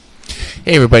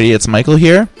Hey everybody, it's Michael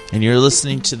here, and you're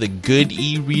listening to the Good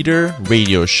E-Reader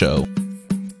radio show.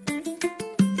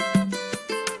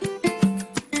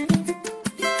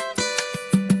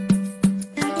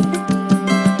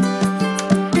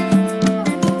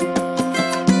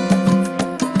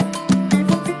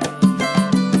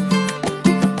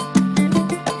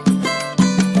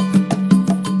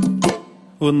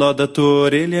 O nó da tua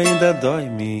orelha ainda dói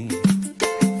em mim.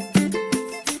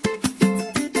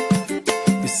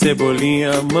 E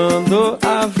Cebolinha mandou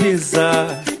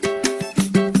avisar.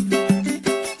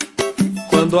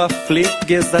 Quando a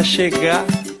freguesa chegar,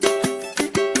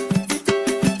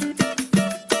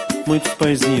 muitos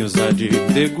pãezinhos há de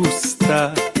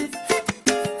degustar.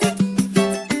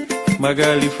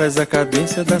 Magali faz a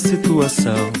cadência da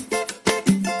situação.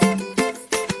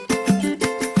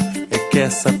 Que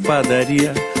essa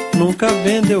padaria nunca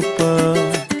vendeu pão.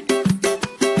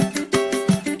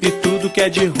 E tudo que é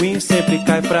de ruim sempre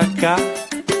cai pra cá.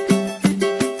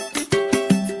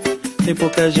 Tem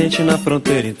pouca gente na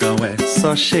fronteira, então é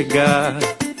só chegar.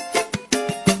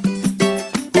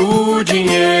 O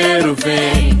dinheiro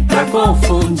vem pra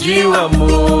confundir o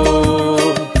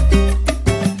amor.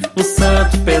 Um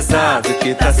santo pesado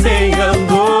que tá sem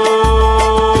andor.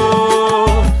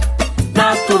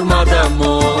 Na turma da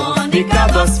Mônica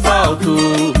do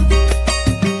asfalto,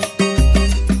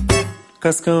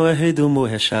 Cascão é rei do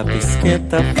morro, é chapa,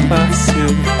 esquenta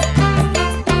fácil.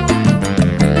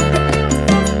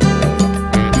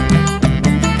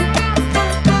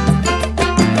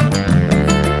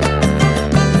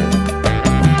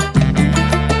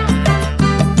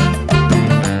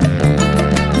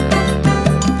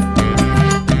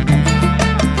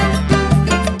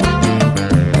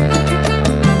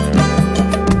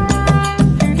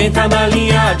 Quem tá na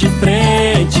linha de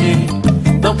frente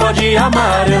não pode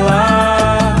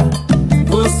amarelar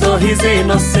o sorriso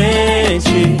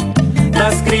inocente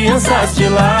das crianças de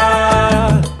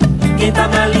lá. Quem tá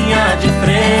na linha de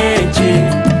frente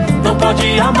não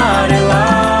pode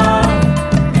amarelar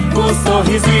o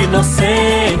sorriso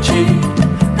inocente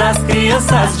das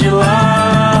crianças de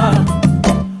lá.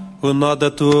 O nó da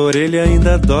tua orelha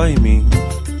ainda dói em mim.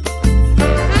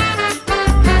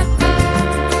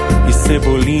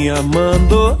 Cebolinha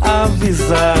mandou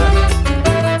avisar.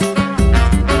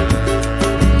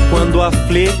 Quando a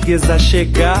freguesa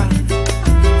chegar,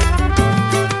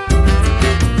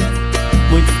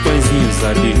 muitos pãezinhos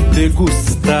há de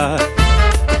degustar.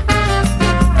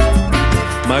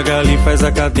 Magali faz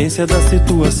a cadência da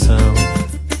situação.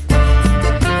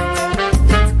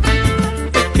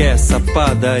 É que essa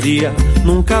padaria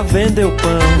nunca vendeu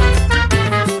pão.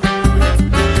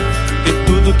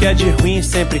 Tudo que é de ruim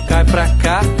sempre cai pra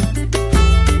cá.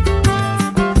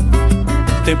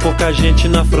 Tem pouca gente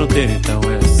na fronteira, então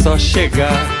é só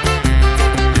chegar.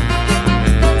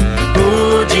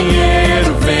 O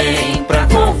dinheiro vem pra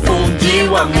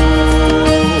confundir o amor.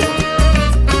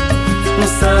 Um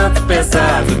santo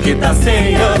pesado que tá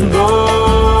sem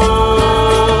andor.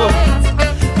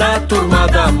 Na turma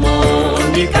da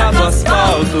Mônica do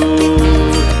asfalto,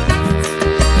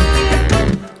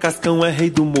 Cascão é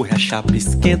rei do morro, a chapa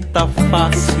esquenta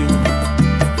fácil.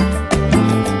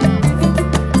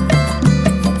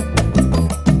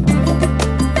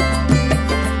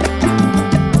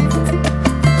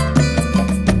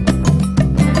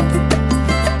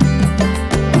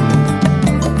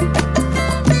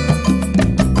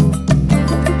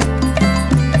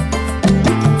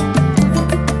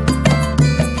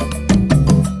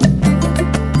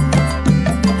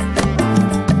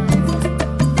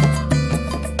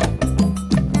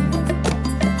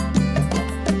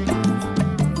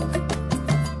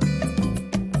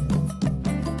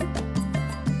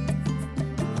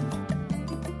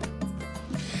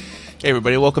 Hey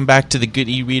everybody, welcome back to the Good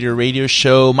E-Reader radio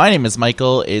show. My name is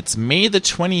Michael. It's May the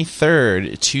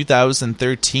 23rd,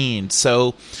 2013.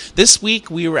 So this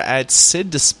week we were at SID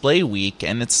Display Week,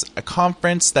 and it's a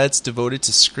conference that's devoted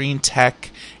to screen tech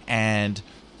and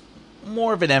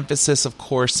more of an emphasis, of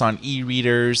course, on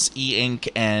e-readers, e-ink,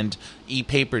 and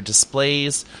e-paper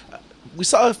displays. We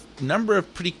saw a number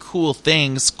of pretty cool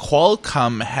things.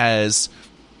 Qualcomm has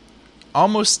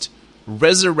almost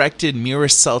resurrected mirror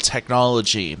cell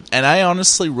technology, and I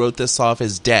honestly wrote this off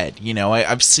as dead. You know,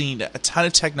 I've seen a ton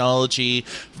of technology,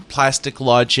 Plastic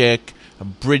Logic,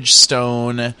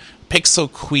 Bridgestone,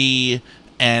 Pixelqui,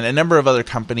 and a number of other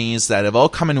companies that have all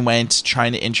come and went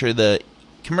trying to enter the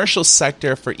commercial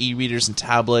sector for e-readers and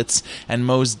tablets, and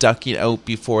most ducking out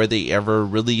before they ever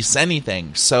release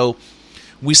anything. So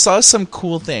we saw some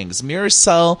cool things.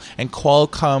 Miracell and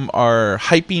Qualcomm are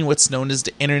hyping what's known as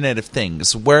the Internet of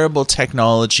Things, wearable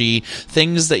technology,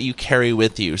 things that you carry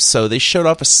with you. So they showed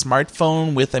off a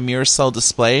smartphone with a Miracell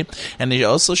display, and they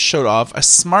also showed off a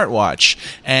smartwatch.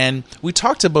 And we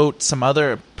talked about some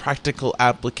other practical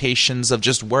applications of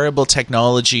just wearable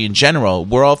technology in general.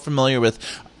 We're all familiar with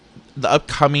the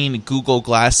upcoming Google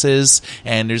Glasses,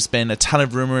 and there's been a ton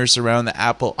of rumors around the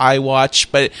Apple iWatch,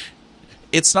 but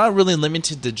it's not really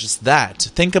limited to just that.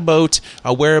 Think about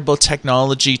a wearable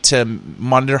technology to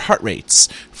monitor heart rates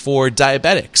for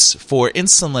diabetics, for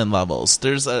insulin levels.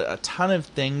 There's a ton of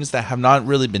things that have not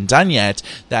really been done yet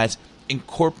that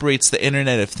incorporates the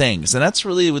Internet of Things, and that's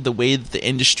really the way that the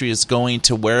industry is going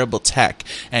to wearable tech.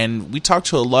 And we talked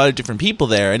to a lot of different people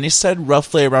there, and they said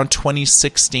roughly around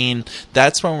 2016,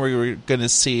 that's when we're going to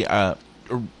see a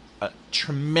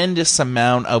tremendous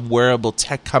amount of wearable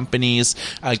tech companies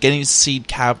getting seed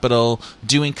capital,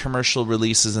 doing commercial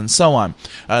releases, and so on.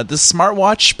 The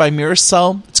smartwatch by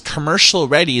Miracell, it's commercial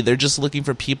ready. They're just looking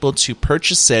for people to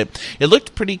purchase it. It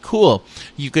looked pretty cool.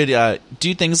 You could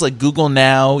do things like Google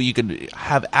Now. You could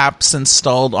have apps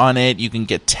installed on it. You can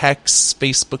get texts,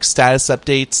 Facebook status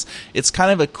updates. It's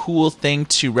kind of a cool thing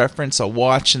to reference a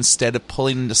watch instead of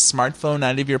pulling the smartphone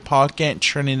out of your pocket and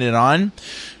turning it on.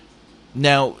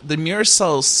 Now, the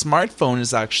Miracell smartphone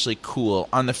is actually cool.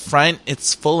 On the front,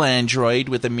 it's full Android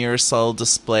with a Miracell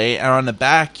display, and on the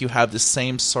back, you have the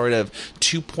same sort of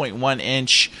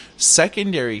 2.1-inch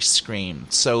secondary screen.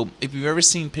 So, if you've ever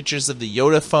seen pictures of the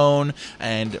Yoda phone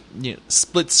and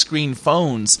split-screen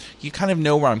phones, you kind of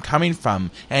know where I'm coming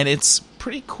from. And it's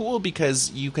pretty cool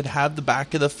because you could have the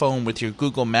back of the phone with your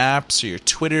Google Maps or your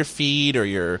Twitter feed or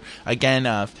your, again,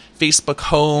 Facebook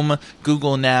Home,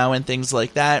 Google Now, and things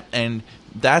like that. And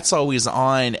that's always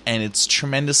on, and it's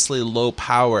tremendously low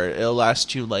power. It'll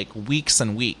last you like weeks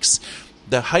and weeks.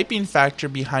 The hyping factor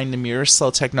behind the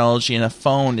Miracell technology in a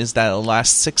phone is that it'll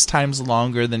last 6 times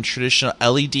longer than traditional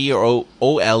LED or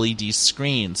OLED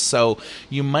screens. So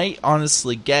you might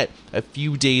honestly get a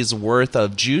few days worth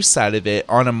of juice out of it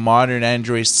on a modern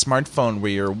Android smartphone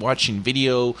where you're watching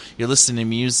video, you're listening to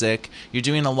music, you're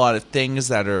doing a lot of things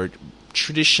that are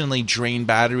traditionally drain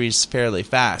batteries fairly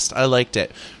fast. I liked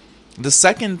it. The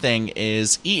second thing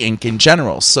is e-ink in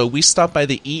general. So we stopped by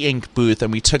the e-ink booth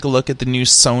and we took a look at the new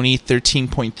Sony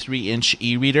 13.3-inch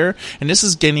e-reader, and this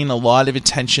is getting a lot of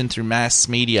attention through mass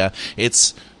media.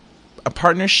 It's a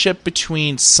partnership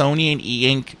between Sony and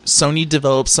e-ink. Sony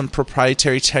developed some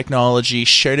proprietary technology,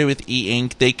 shared it with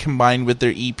e-ink, they combined with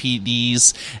their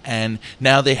EPDs, and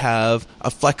now they have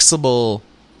a flexible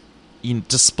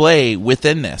display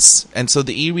within this. And so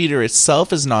the e-reader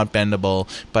itself is not bendable,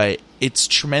 but it's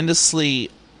tremendously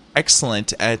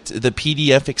excellent at the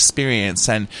PDF experience.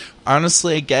 And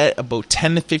honestly, I get about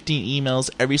 10 to 15 emails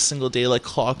every single day like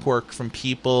clockwork from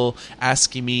people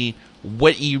asking me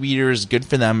what e-reader is good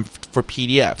for them for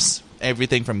PDFs.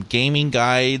 Everything from gaming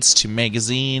guides to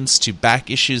magazines to back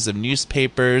issues of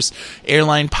newspapers,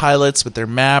 airline pilots with their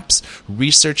maps,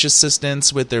 research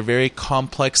assistants with their very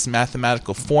complex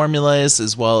mathematical formulas,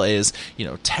 as well as,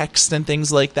 text and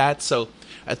things like that. So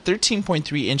a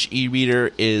 13.3-inch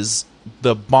e-reader is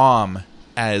the bomb,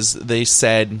 as they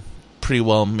said pretty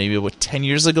well maybe about 10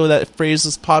 years ago that phrase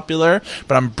was popular,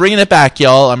 but I'm bringing it back,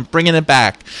 y'all. I'm bringing it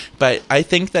back. But I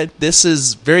think that this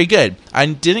is very good. I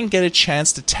didn't get a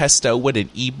chance to test out what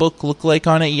an ebook looked like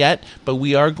on it yet, but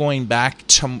we are going back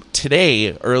to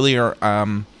today,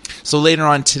 so later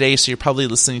on today, so you're probably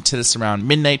listening to this around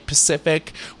midnight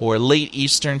Pacific or late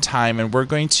Eastern time, and we're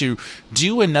going to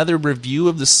do another review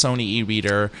of the Sony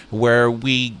e-reader where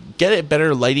we get it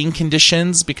better lighting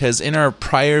conditions, because in our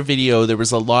prior video there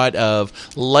was a lot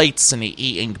of lights in the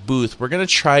e-ink booth. We're going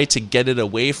to try to get it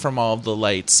away from all of the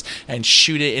lights and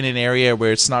shoot it in an area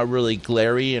where it's not really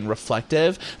glary and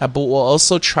reflective, but we'll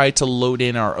also try to load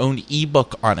in our own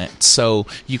ebook on it so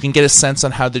you can get a sense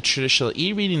on how the traditional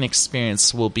e-reading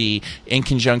experience will be in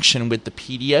conjunction with the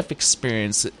PDF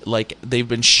experience like they've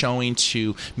been showing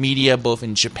to media both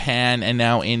in Japan and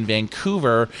now in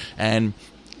Vancouver, and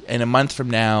in a month from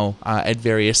now at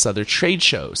various other trade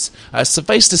shows.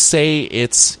 Suffice to say,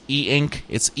 it's e-ink,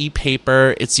 it's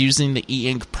e-paper, it's using the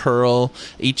e-ink Pearl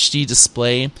HD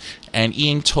display, And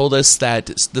E-Ink told us that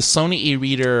the Sony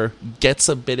e-reader gets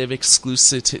a bit of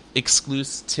exclusivity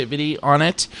on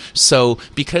it. So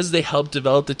because they helped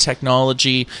develop the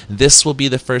technology, this will be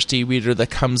the first e-reader that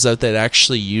comes out that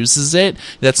actually uses it.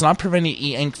 That's not preventing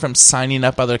E-Ink from signing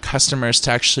up other customers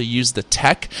to actually use the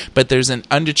tech, but there's an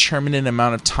undetermined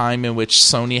amount of time in which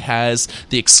Sony has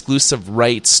the exclusive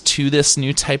rights to this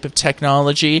new type of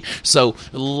technology. So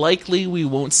likely we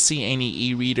won't see any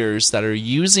e-readers that are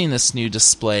using this new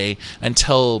display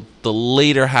until the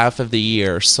later half of the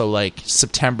year, so like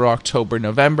September, October,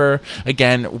 November.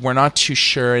 Again, we're not too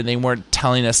sure, and they weren't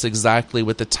telling us exactly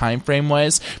what the time frame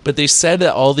was, but they said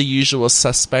that all the usual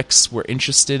suspects were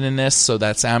interested in this, so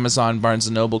that's Amazon, Barnes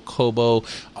 & Noble, Kobo,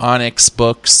 Onyx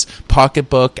Books,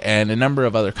 Pocketbook, and a number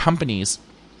of other companies.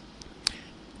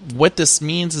 What this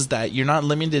means is that you're not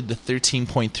limited to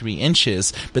 13.3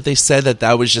 inches, but they said that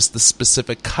that was just the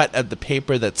specific cut of the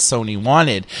paper that Sony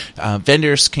wanted.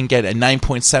 Vendors can get a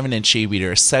 9.7-inch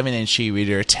e-reader, a 7-inch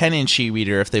e-reader, a 10-inch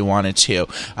e-reader if they wanted to.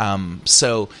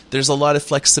 So there's a lot of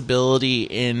flexibility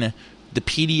in the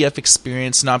PDF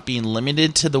experience not being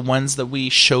limited to the ones that we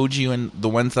showed you and the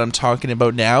ones that I'm talking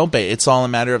about now, but it's all a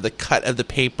matter of the cut of the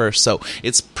paper. So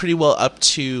it's pretty well up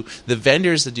to the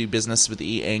vendors that do business with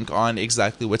E-Ink on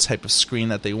exactly what type of screen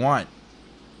that they want.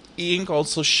 E-Ink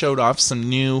also showed off some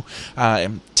new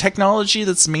technology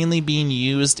that's mainly being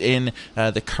used in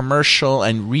the commercial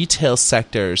and retail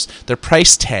sectors. Their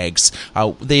price tags.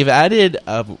 They've added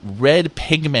red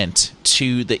pigment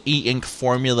to the E-Ink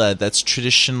formula that's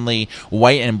traditionally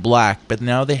white and black, but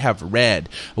now they have red.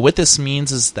 What this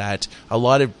means is that a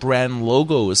lot of brand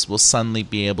logos will suddenly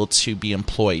be able to be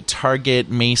employed. Target,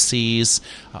 Macy's,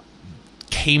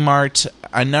 Kmart,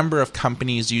 a number of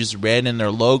companies use red in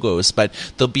their logos, but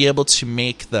they'll be able to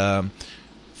make the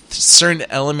certain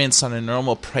elements on a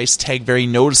normal price tag very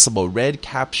noticeable. Red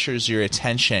captures your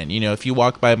attention. You know, if you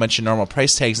walk by a bunch of normal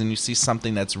price tags and you see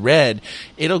something that's red,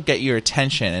 it'll get your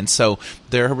attention. And so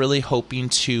they're really hoping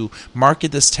to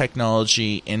market this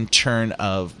technology in turn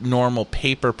of normal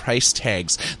paper price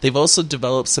tags. They've also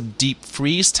developed some deep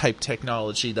freeze type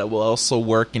technology that will also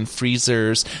work in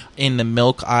freezers, in the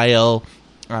milk aisle,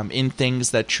 in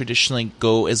things that traditionally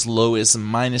go as low as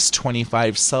minus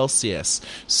 25 Celsius.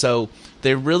 So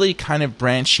they're really kind of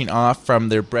branching off from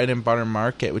their bread and butter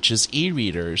market, which is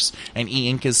e-readers, and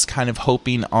E-Ink is kind of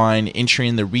hoping on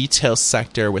entering the retail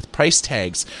sector with price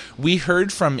tags. We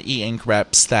heard from E-Ink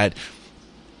reps that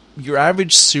your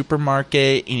average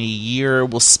supermarket in a year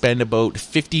will spend about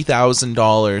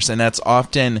 $50,000, and that's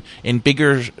often in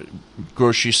bigger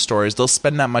grocery stores. They'll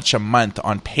spend that much a month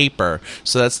on paper.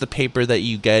 So that's the paper that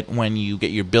you get when you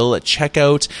get your bill at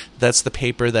checkout. That's the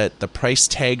paper that the price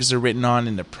tags are written on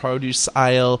in the produce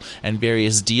aisle and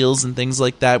various deals and things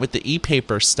like that. With the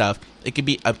e-paper stuff, it can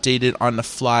be updated on the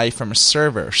fly from a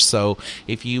server. So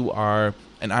if you are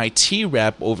an IT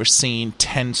rep overseeing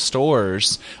 10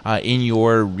 stores in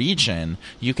your region,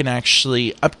 you can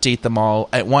actually update them all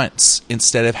at once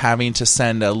instead of having to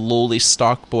send a lowly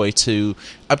stock boy to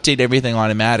update everything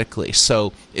automatically.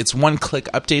 So it's one-click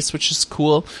updates, which is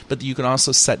cool, but you can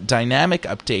also set dynamic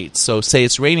updates. So say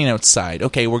it's raining outside.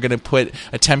 Okay, we're going to put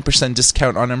a 10%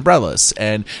 discount on umbrellas,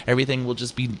 and everything will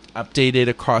just be updated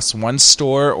across one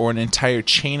store or an entire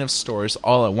chain of stores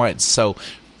all at once. So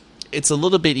it's a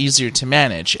little bit easier to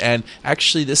manage. And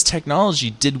actually, this technology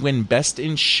did win Best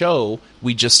in Show.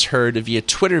 We just heard via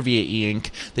Twitter, via E-Ink.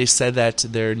 They said that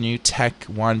their new tech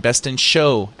won Best in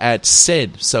Show at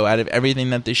SID. So out of everything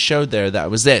that they showed there, that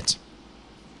was it.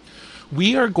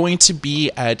 We are going to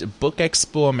be at Book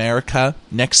Expo America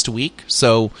next week.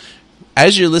 So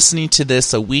as you're listening to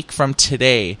this a week from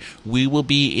today, we will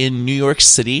be in New York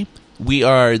City. We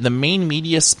are the main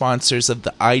media sponsors of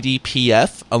the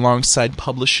IDPF alongside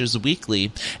Publishers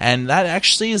Weekly, and that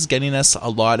actually is getting us a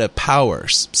lot of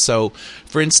powers. So,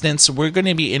 for instance, we're going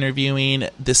to be interviewing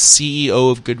the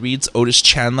CEO of Goodreads, Otis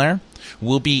Chandler.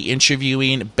 We'll be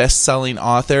interviewing best-selling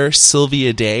author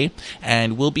Sylvia Day,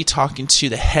 and we'll be talking to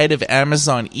the head of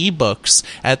Amazon eBooks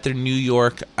at their New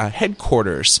York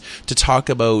headquarters to talk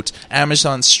about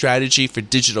Amazon's strategy for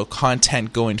digital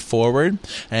content going forward.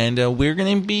 And we're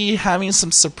going to be having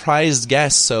some surprise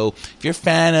guests. So if you're a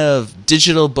fan of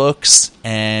digital books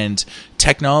and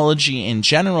technology in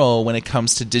general when it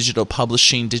comes to digital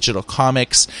publishing, digital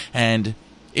comics, and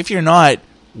if you're not,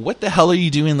 what the hell are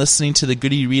you doing listening to the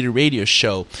Good E-Reader radio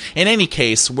show? In any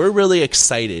case, we're really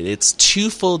excited. It's 2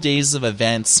 full days of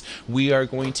events. We are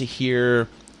going to hear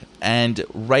and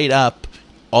write up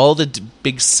all the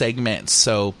big segments.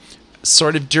 So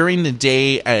sort of during the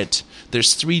day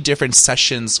there's 3 different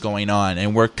sessions going on,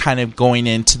 and we're kind of going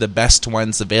into the best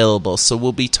ones available. So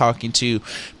we'll be talking to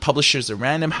publishers of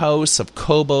Random House, of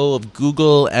Kobo, of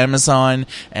Google, Amazon,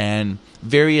 and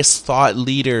various thought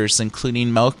leaders,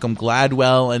 including Malcolm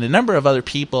Gladwell and a number of other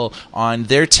people, on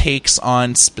their takes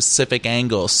on specific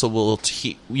angles. So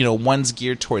one's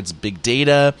geared towards big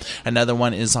data, another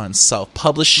one is on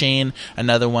self-publishing,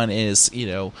 another one is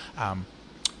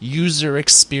user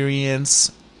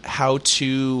experience, how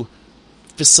to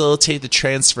facilitate the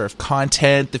transfer of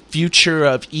content, the future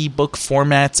of ebook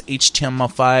formats,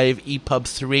 HTML5, EPUB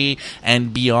 3,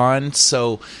 and beyond.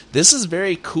 So this is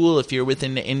very cool if you're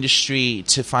within the industry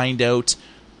to find out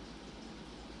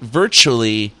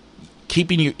virtually,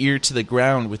 keeping your ear to the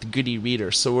ground with Good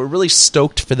e-Reader. So we're really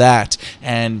stoked for that.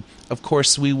 And of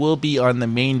course, we will be on the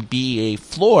main BEA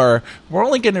floor. We're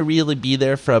only going to really be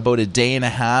there for about a day and a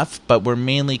half, but we're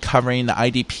mainly covering the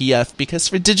IDPF because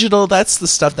for digital, that's the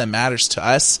stuff that matters to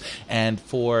us. And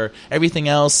for everything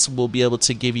else, we'll be able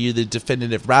to give you the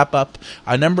definitive wrap-up.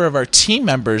 A number of our team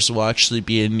members will actually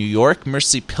be in New York.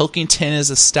 Mercy Pilkington is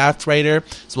a staff writer,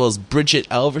 as well as Bridget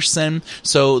Elverson.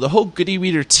 So the whole Good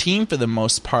e-Reader team, for the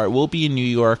most part, will be in New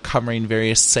York covering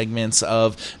various segments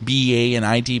of BEA and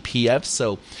IDPF.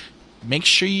 So make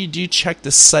sure you do check the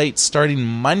site starting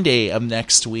Monday of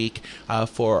next week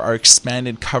for our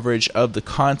expanded coverage of the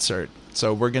concert.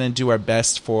 So we're going to do our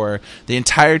best for the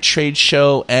entire trade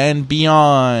show and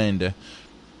beyond.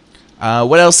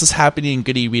 What else is happening in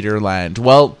Good e-Reader land?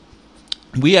 Well,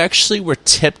 we actually were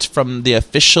tipped from the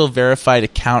official verified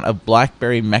account of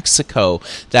BlackBerry Mexico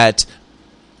that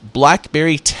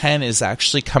BlackBerry 10 is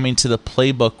actually coming to the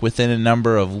playbook within a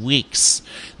number of weeks.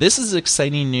 This is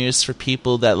exciting news for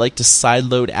people that like to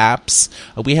sideload apps.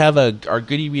 We have our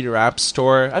Good e-Reader app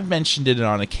store. I've mentioned it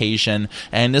on occasion,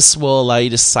 and this will allow you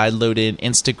to sideload in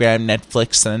Instagram,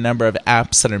 Netflix, and a number of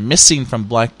apps that are missing from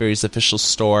BlackBerry's official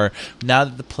store. Now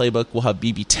that the playbook will have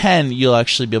BB10, you'll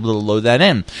actually be able to load that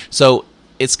in. So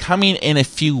it's coming in a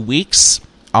few weeks.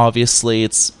 Obviously,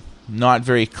 it's not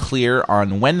very clear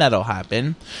on when that'll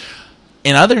happen.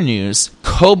 In other news,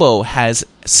 Kobo has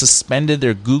suspended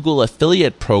their Google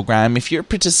affiliate program. If you're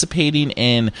participating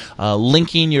in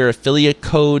linking your affiliate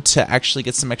code to actually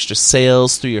get some extra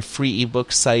sales through your free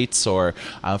ebook sites or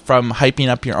from hyping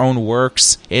up your own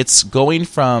works, it's going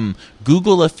from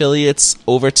Google affiliates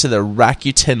over to the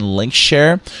Rakuten link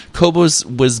share. Kobo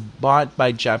was bought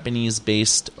by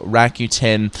Japanese-based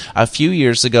Rakuten a few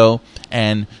years ago,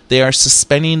 and they are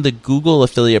suspending the Google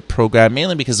affiliate program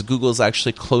mainly because Google is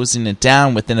actually closing it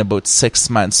down within about 6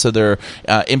 months. So they're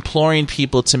imploring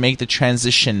people to make the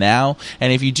transition now.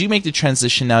 And if you do make the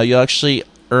transition now, you'll actually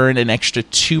earn an extra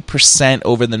 2%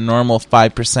 over the normal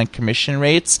 5% commission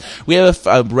rates. We have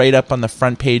a write-up on the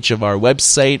front page of our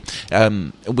website.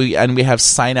 We have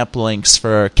sign-up links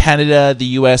for Canada, the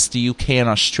US, the UK, and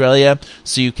Australia,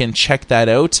 so you can check that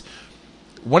out.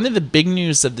 One of the big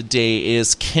news of the day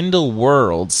is Kindle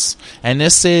Worlds, and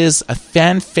this is a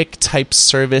fanfic type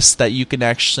service that you can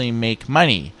actually make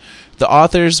money. The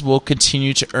authors will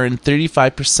continue to earn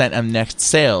 35% of net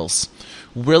sales.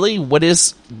 Really, what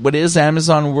is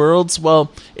Amazon Worlds?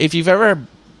 Well, if you've ever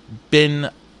been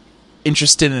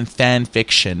interested in fan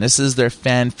fiction, this is their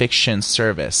fan fiction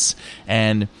service,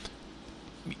 and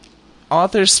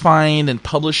authors find and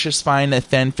publishers find that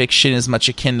fan fiction is much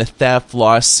akin to theft,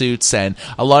 lawsuits, and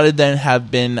a lot of them have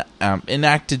been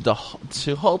enacted to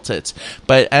halt it.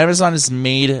 But Amazon has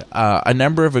made a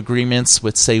number of agreements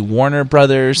with, say, Warner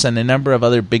Brothers and a number of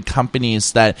other big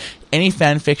companies that any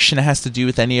fan fiction that has to do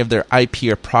with any of their IP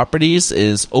or properties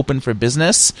is open for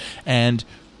business. And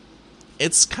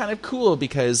it's kind of cool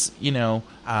because,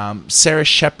 Sarah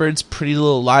Shepard's Pretty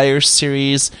Little Liars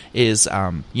series is,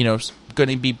 going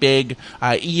to be big.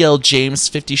 E.L. James'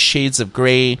 50 Shades of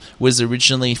Grey was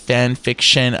originally fan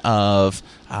fiction of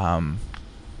that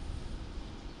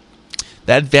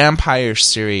vampire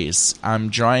series. I'm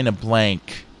drawing a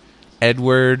blank.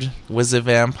 Edward was a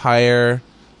vampire.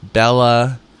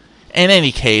 Bella. In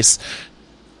any case,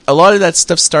 a lot of that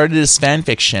stuff started as fan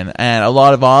fiction, and a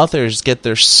lot of authors get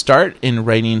their start in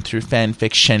writing through fan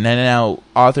fiction, and now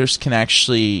authors can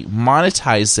actually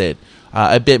monetize it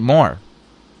a bit more.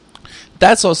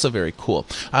 That's also very cool.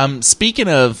 Speaking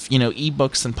of,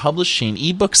 ebooks and publishing,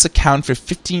 ebooks account for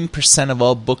 15% of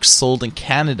all books sold in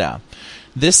Canada.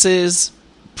 This is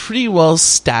pretty well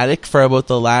static for about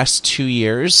the last 2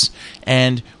 years,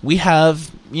 and we have,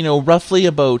 roughly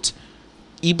about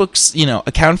ebooks,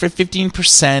 account for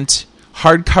 15%,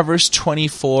 hardcovers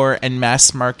 24%, and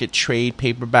mass market trade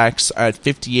paperbacks are at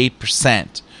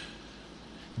 58%.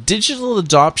 Digital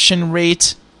adoption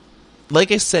rate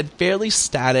like I said, fairly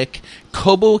static.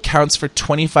 Kobo accounts for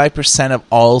 25% of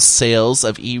all sales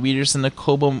of e-readers in the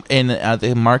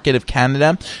the market of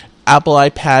Canada. Apple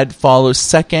iPad follows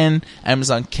second.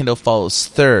 Amazon Kindle follows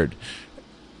third.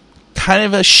 Kind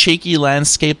of a shaky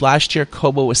landscape. Last year,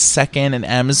 Kobo was second and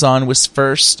Amazon was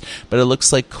first, but it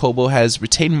looks like Kobo has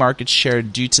retained market share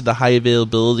due to the high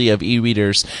availability of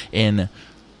e-readers in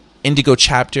Indigo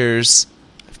Chapters,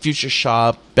 Future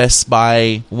Shop, Best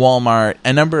Buy, Walmart.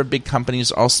 A number of big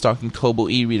companies are all stocking Kobo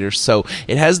e-readers, so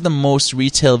it has the most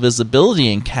retail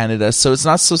visibility in Canada, so it's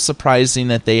not so surprising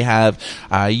that they have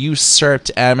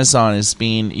usurped Amazon as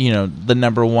being, the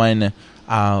number one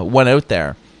out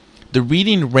there. The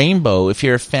Reading Rainbow, if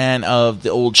you're a fan of the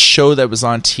old show that was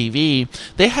on TV,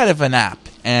 they had an app.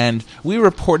 And we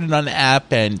reported on the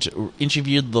app and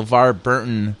interviewed LeVar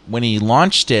Burton when he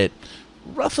launched it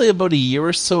roughly about a year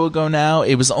or so ago now.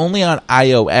 It was only on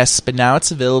iOS, but now it's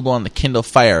available on the Kindle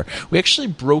Fire. We actually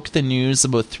broke the news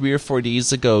about 3 or 4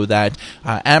 days ago that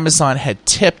Amazon had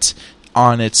tipped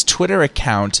on its Twitter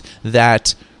account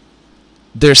that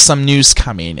there's some news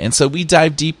coming. And so we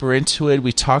dive deeper into it.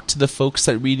 We talked to the folks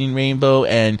at Reading Rainbow,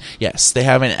 and yes, they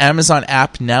have an Amazon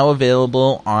app now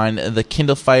available on the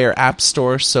Kindle Fire app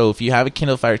store. So if you have a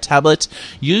Kindle Fire tablet,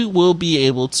 you will be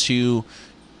able to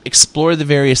explore the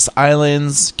various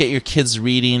islands, get your kids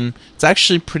reading. It's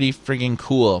actually pretty friggin'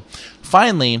 cool.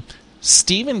 Finally,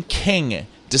 Stephen King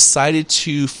decided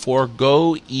to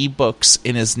forego ebooks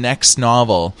in his next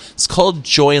novel. It's called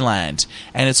Joyland,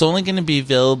 and it's only going to be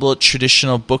available at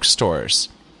traditional bookstores.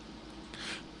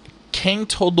 King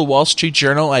told the Wall Street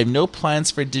Journal, "I have no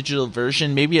plans for a digital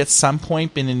version, maybe at some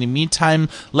point, but in the meantime,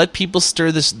 let people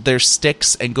stir their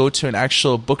sticks and go to an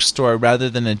actual bookstore rather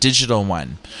than a digital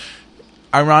one."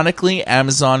 Ironically,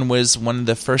 Amazon was one of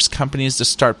the first companies to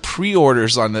start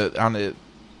pre-orders on the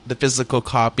physical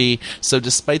copy. So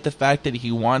despite the fact that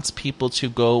he wants people to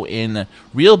go in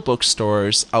real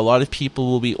bookstores, a lot of people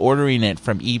will be ordering it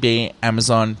from eBay,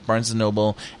 Amazon, Barnes &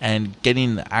 Noble, and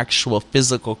getting the actual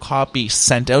physical copy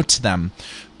sent out to them.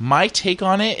 My take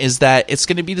on it is that it's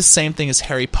going to be the same thing as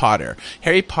Harry Potter.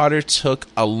 Harry Potter took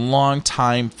a long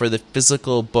time for the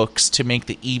physical books to make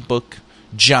the ebook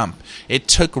jump. It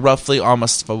took roughly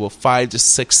almost 5 to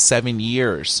 6, 7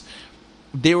 years.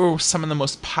 They were some of the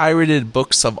most pirated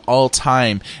books of all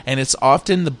time, and it's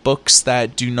often the books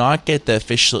that do not get the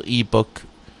official ebook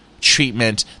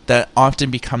treatment that often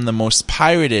become the most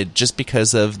pirated just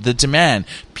because of the demand.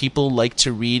 People like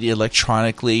to read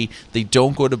electronically. They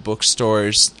don't go to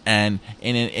bookstores, and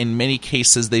in many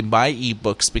cases they buy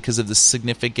ebooks because of the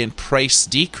significant price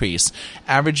decrease.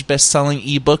 Average best-selling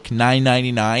ebook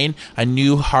 $9.99, a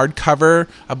new hardcover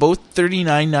about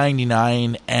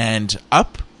 $39.99 and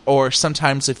up, or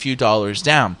sometimes a few dollars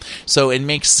down. So it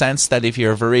makes sense that if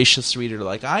you're a voracious reader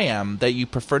like I am, that you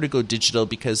prefer to go digital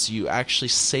because you actually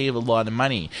save a lot of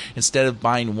money. Instead of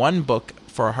buying one book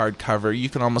for a hardcover, you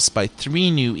can almost buy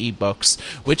 3 new ebooks,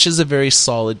 which is a very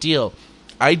solid deal.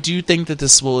 I do think that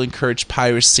this will encourage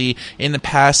piracy. In the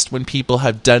past, when people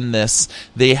have done this,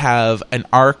 they have an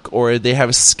ARC or they have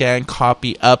a scanned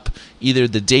copy up either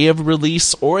the day of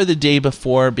release or the day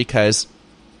before, because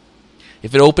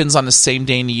if it opens on the same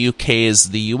day in the UK as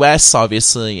the US,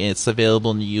 obviously it's available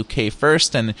in the UK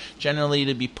first, and generally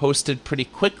it'll be posted pretty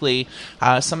quickly.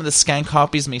 Some of the scanned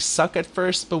copies may suck at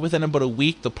first, but within about a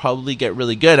week they'll probably get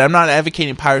really good. I'm not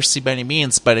advocating piracy by any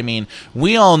means, but I mean,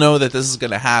 we all know that this is going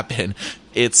to happen.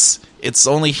 It's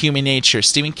only human nature.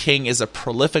 Stephen King is a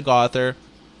prolific author.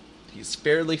 He's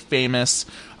fairly famous.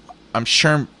 I'm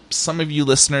sure some of you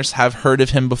listeners have heard of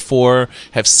him before,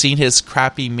 have seen his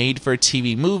crappy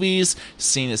made-for-TV movies,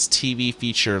 seen his TV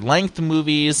feature-length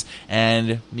movies,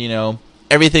 and,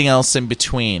 everything else in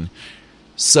between.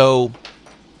 So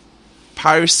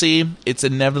piracy, it's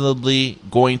inevitably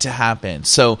going to happen.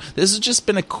 So this has just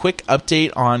been a quick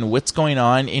update on what's going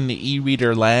on in the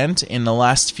e-reader land in the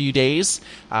last few days.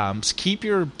 So keep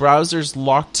your browsers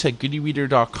locked to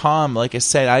goodereader.com. Like I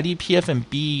said, IDPF and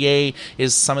BEA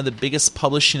is some of the biggest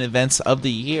publishing events of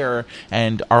the year,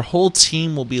 and our whole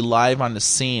team will be live on the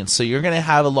scene. So you're going to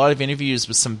have a lot of interviews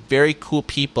with some very cool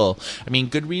people. I mean,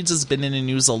 Goodreads has been in the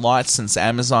news a lot since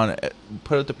Amazon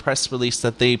put out the press release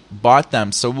that they bought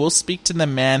them. So we'll speak to the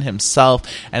man himself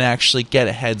and actually get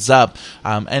a heads up.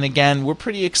 And again, we're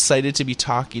pretty excited to be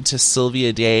talking to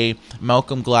Sylvia Day,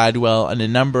 Malcolm Gladwell, and a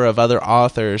number of other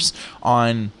authors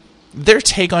on their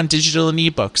take on digital and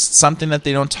ebooks. Something that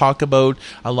they don't talk about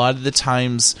a lot of the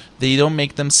times. They don't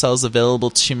make themselves available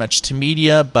too much to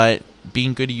media, but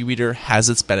being Good e-reader has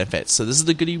its benefits. So this is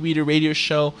the Good e-reader radio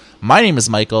show. My name is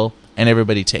Michael, and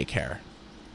everybody take care.